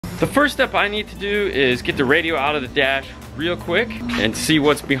The first step I need to do is get the radio out of the dash real quick and see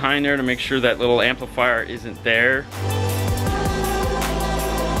what's behind there to make sure that little amplifier isn't there.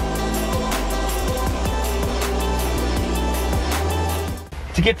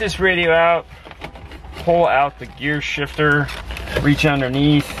 To get this radio out, pull out the gear shifter, reach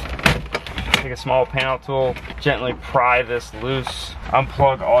underneath, take a small panel tool, gently pry this loose,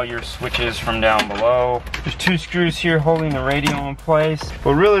 unplug all your switches from down below. There's 2 screws here holding the radio in place,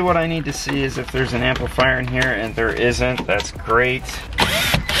 but really what I need to see is if there's an amplifier in here, and there isn't. That's great.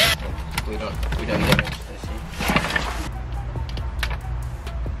 We don't get it.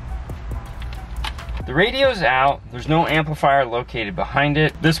 The radio's out, there's no amplifier located behind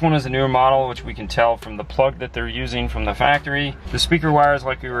it. This one is a newer model, which we can tell from the plug that they're using from the factory. The speaker wires,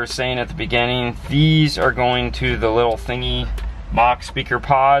 like we were saying at the beginning, these are going to the little thingy mock speaker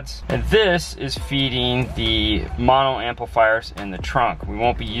pods, and this is feeding the mono amplifiers in the trunk. We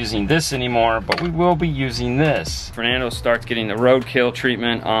won't be using this anymore, but we will be using this. Fernando starts getting the roadkill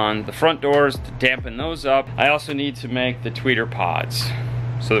treatment on the front doors to dampen those up. I also need to make the tweeter pods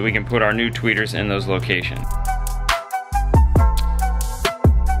so that we can put our new tweeters in those locations.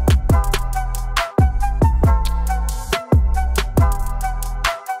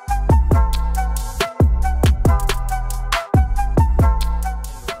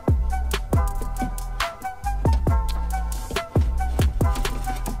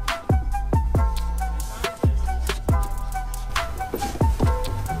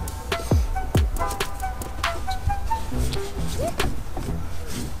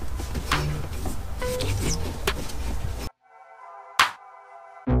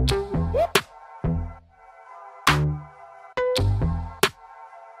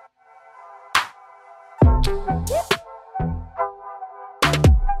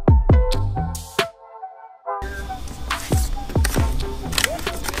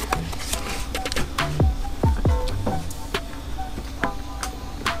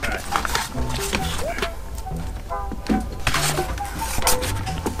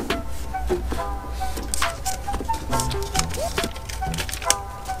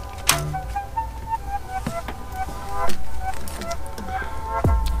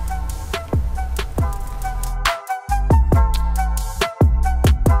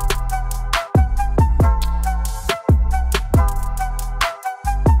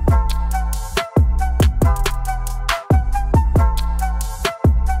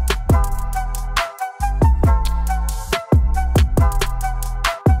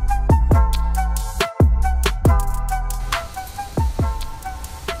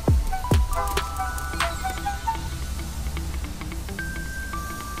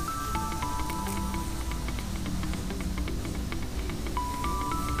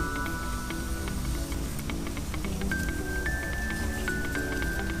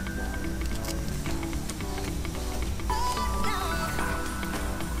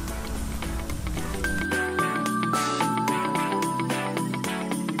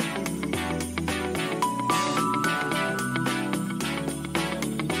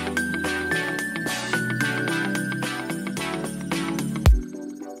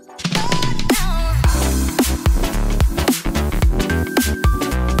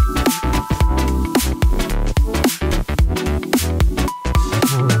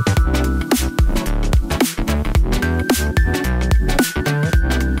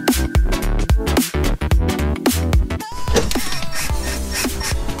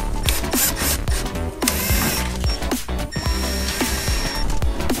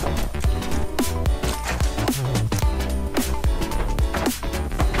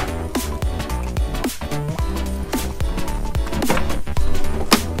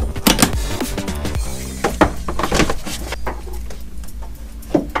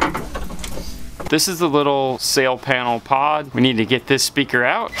 This is the little sail panel pod. We need to get this speaker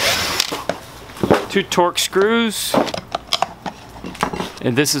out. 2 Torx screws.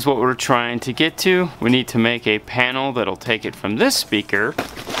 And this is what we're trying to get to. We need to make a panel that'll take it from this speaker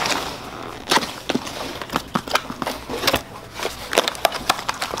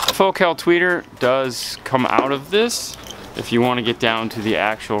Focal tweeter does come out of this. If you want to get down to the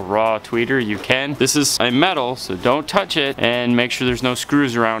actual raw tweeter, you can. This is a metal, so don't touch it, and make sure there's no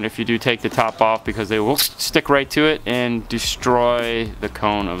screws around if you do take the top off, because they will stick right to it and destroy the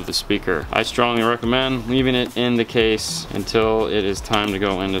cone of the speaker. I strongly recommend leaving it in the case until it is time to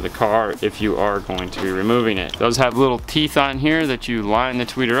go into the car if you are going to be removing it. It does have little teeth on here that you line the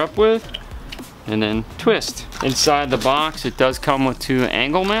tweeter up with. and then twist. Inside the box, it does come with 2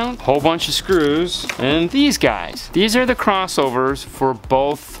 angle mounts, a whole bunch of screws, and these guys. These are the crossovers for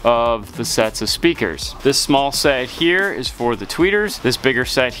both of the sets of speakers. This small set here is for the tweeters. This bigger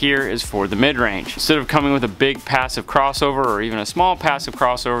set here is for the mid-range. Instead of coming with a big passive crossover or even a small passive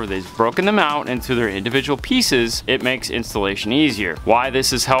crossover, they've broken them out into their individual pieces. It makes installation easier. Why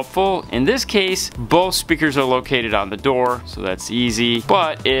this is helpful? In this case, both speakers are located on the door, so that's easy.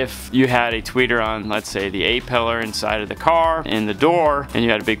 But if you had a tweeter on, let's say, the A-pillar inside of the car in the door, and you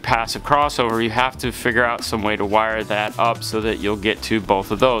had a big passive crossover, you have to figure out some way to wire that up so that you'll get to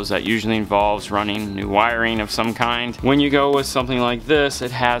both of those. That usually involves running new wiring of some kind. When you go with something like this,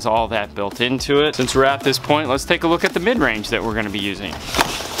 it has all that built into it. Since we're at this point, let's take a look at the mid-range that we're going to be using.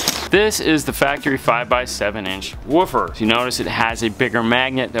 This is the factory 5x7 inch woofer. You notice it has a bigger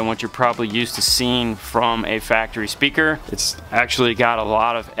magnet than what you're probably used to seeing from a factory speaker. It's actually got a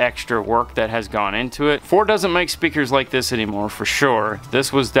lot of extra work that has gone into it. Ford doesn't make speakers like this anymore for sure.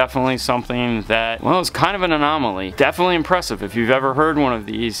 This was definitely something that, well, it's kind of an anomaly. Definitely impressive. If you've ever heard one of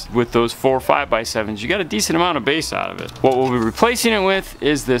these with those 4 5x7s, you got a decent amount of bass out of it. What we'll be replacing it with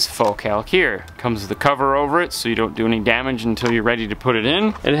is this faux calc here. Comes with a cover over it so you don't do any damage until you're ready to put it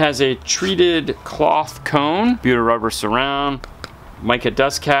in. It has a treated cloth cone, butyl rubber surround, mica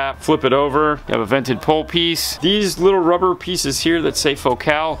dust cap, flip it over, you have a vented pole piece. These little rubber pieces here that say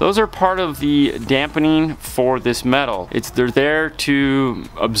Focal, those are part of the dampening for this metal. They're there to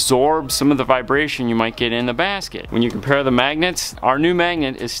absorb some of the vibration you might get in the basket. When you compare the magnets, our new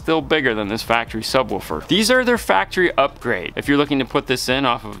magnet is still bigger than this factory subwoofer. These are their factory upgrade. If you're looking to put this in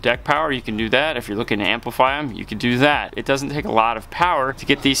off of deck power, you can do that. If you're looking to amplify them, you can do that. It doesn't take a lot of power to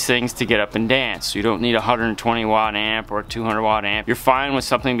get these things to get up and dance. So you don't need a 120 watt amp or a 200 watt amp. You're fine with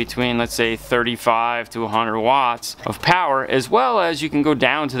something between, let's say, 35 to 100 watts of power, as well as you can go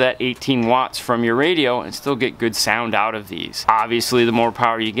down to that 18 watts from your radio and still get good sound out of these. Obviously, the more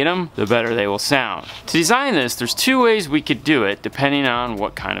power you get them, the better they will sound. To design this, there's 2 ways we could do it, depending on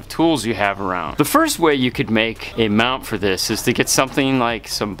what kind of tools you have around. The first way you could make a mount for this is to get something like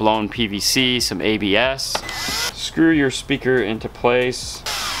some blown PVC, some ABS, screw your speaker into place.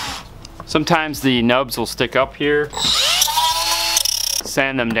 Sometimes the nubs will stick up here.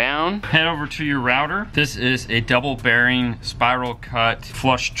 Sand them down. Head over to your router. This is a double bearing spiral cut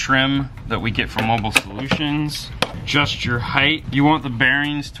flush trim that we get from Mobile Solutions. Adjust your height. You want the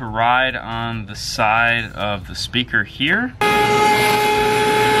bearings to ride on the side of the speaker here.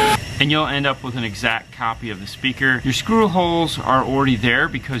 And you'll end up with an exact copy of the speaker. Your screw holes are already there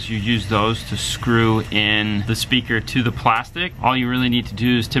because you use those to screw in the speaker to the plastic. All you really need to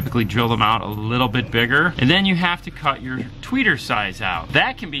do is typically drill them out a little bit bigger, and then you have to cut your tweeter size out.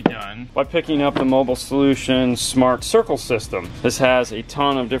 That can be done by picking up the Mobile Solutions Smart Circle System. This has a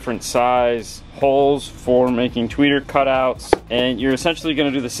ton of different size holes for making tweeter cutouts, and you're essentially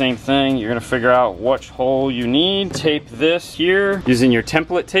going to do the same thing. You're going to figure out which hole you need, tape this here using your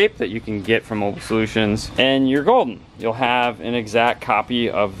template tape that you can get from Mobile Solutions, and you're golden. You'll have an exact copy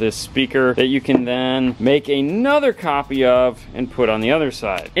of this speaker that you can then make another copy of and put on the other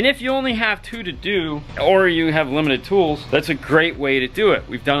side. And if you only have 2 to do, or you have limited tools, that's a great way to do it.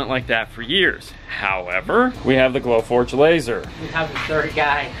 We've done it like that for years. However, we have the Glowforge laser. We have the third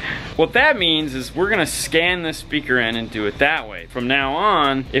guy. What that means is we're gonna scan this speaker in and do it that way. From now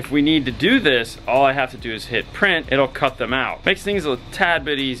on, if we need to do this, all I have to do is hit print, it'll cut them out. Makes things a tad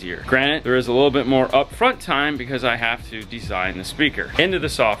bit easier. Granted, there is a little bit more upfront time because I have to design the speaker into the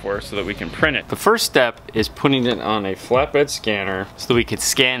software so that we can print it. The first step is putting it on a flatbed scanner so that we could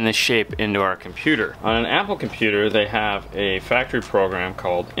scan this shape into our computer. On an Apple computer, they have a factory program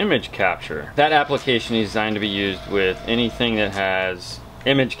called Image Capture. That application is designed to be used with anything that has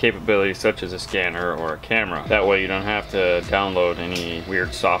image capabilities such as a scanner or a camera. That way you don't have to download any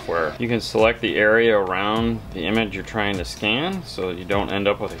weird software. You can select the area around the image you're trying to scan so you don't end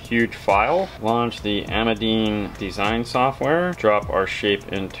up with a huge file. Launch the Amadine design software. Drop our shape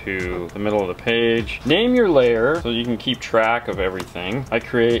into the middle of the page. Name your layer so you can keep track of everything. I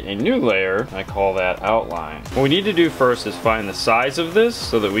create a new layer. I call that outline. What we need to do first is find the size of this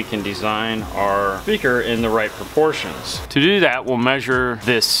so that we can design our speaker in the right proportions. To do that, we'll measure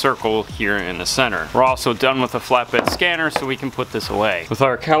this circle here in the center. We're also done with the flatbed scanner, so we can put this away. With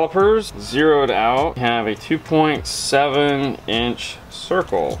our calipers zeroed out, we have a 2.7 inch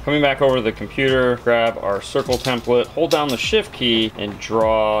circle. Coming back over to the computer, grab our circle template, hold down the shift key and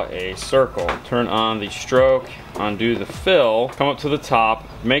draw a circle. Turn on the stroke, undo the fill, come up to the top,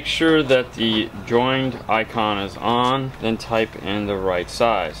 make sure that the joined icon is on, then type in the right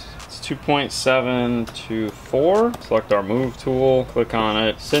size. It's 2.7 to 4. Select our move tool, click on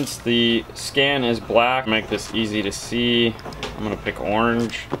it. Since the scan is black, make this easy to see. I'm gonna pick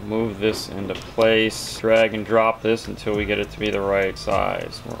orange, move this into place, drag and drop this until we get it to be the right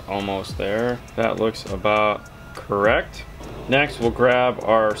size. We're almost there. That looks about correct. Next, we'll grab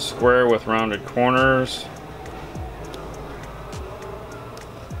our square with rounded corners.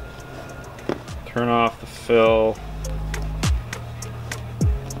 Turn off the fill.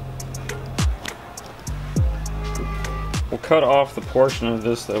 We'll cut off the portion of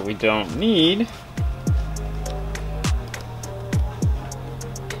this that we don't need.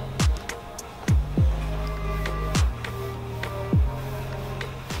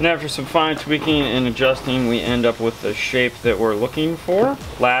 And after some fine tweaking and adjusting, we end up with the shape that we're looking for.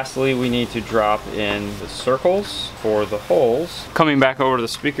 Lastly, we need to drop in the circles for the holes. Coming back over to the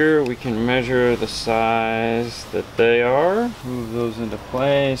speaker, we can measure the size that they are. Move those into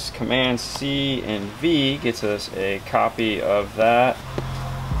place. Command C and V gets us a copy of that.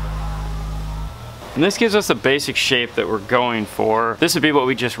 And this gives us the basic shape that we're going for. This would be what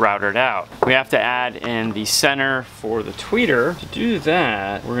we just routed out. We have to add in the center for the tweeter. To do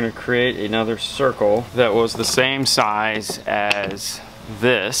that, we're gonna create another circle that was the same size as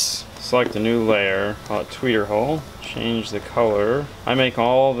this. Select a new layer, call it tweeter hole. Change the color. I make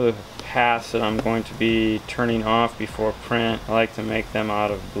all the paths that I'm going to be turning off before print. I like to make them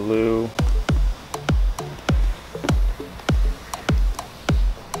out of blue.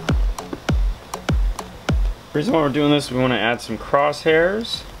 The reason why we're doing this, we want to add some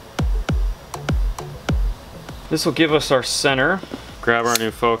crosshairs. This will give us our center. Grab our new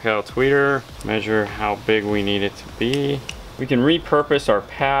focal tweeter, measure how big we need it to be. We can repurpose our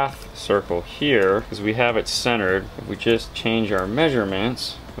path circle here because we have it centered. If we just change our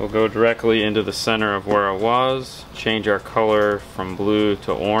measurements, we'll go directly into the center of where it was. Change our color from blue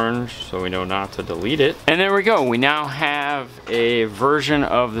to orange so we know not to delete it. And there we go. We now have a version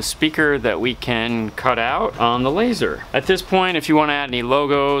of the speaker that we can cut out on the laser. At this point, if you want to add any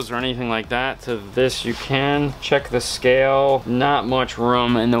logos or anything like that to this, you can. Check the scale. Not much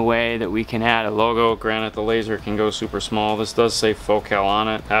room in the way that we can add a logo. Granted, the laser can go super small. This does say focal on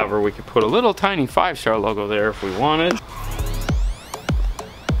it. However, we could put a little tiny 5-star logo there if we wanted.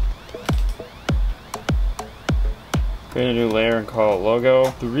 Create a new layer and call it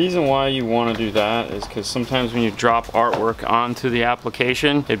logo. The reason why you want to do that is because sometimes when you drop artwork onto the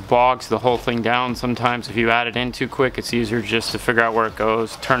application, it bogs the whole thing down. Sometimes if you add it in too quick, it's easier just to figure out where it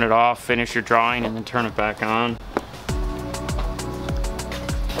goes, turn it off, finish your drawing, and then turn it back on.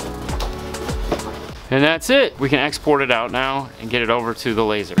 And that's it. We can export it out now and get it over to the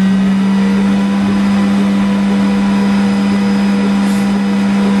laser.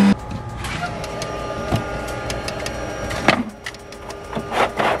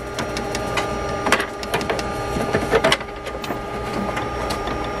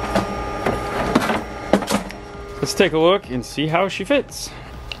 Let's take a look and see how she fits.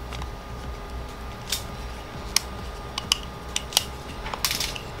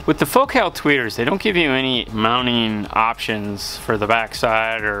 With the focal tweeters, they don't give you any mounting options for the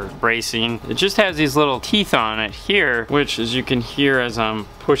backside or bracing. It just has these little teeth on it here, which as you can hear as I'm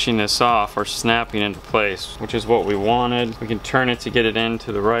pushing this off are snapping into place, which is what we wanted. We can turn it to get it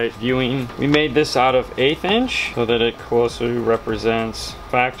into the right viewing. We made this out of 1/8 inch so that it closely represents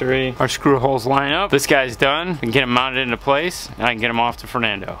factory. Our screw holes line up. This guy's done. We can get him mounted into place and I can get him off to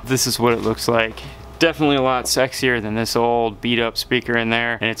Fernando. This is what it looks like. Definitely a lot sexier than this old beat up speaker in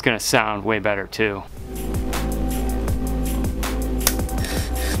there, and it's gonna sound way better too.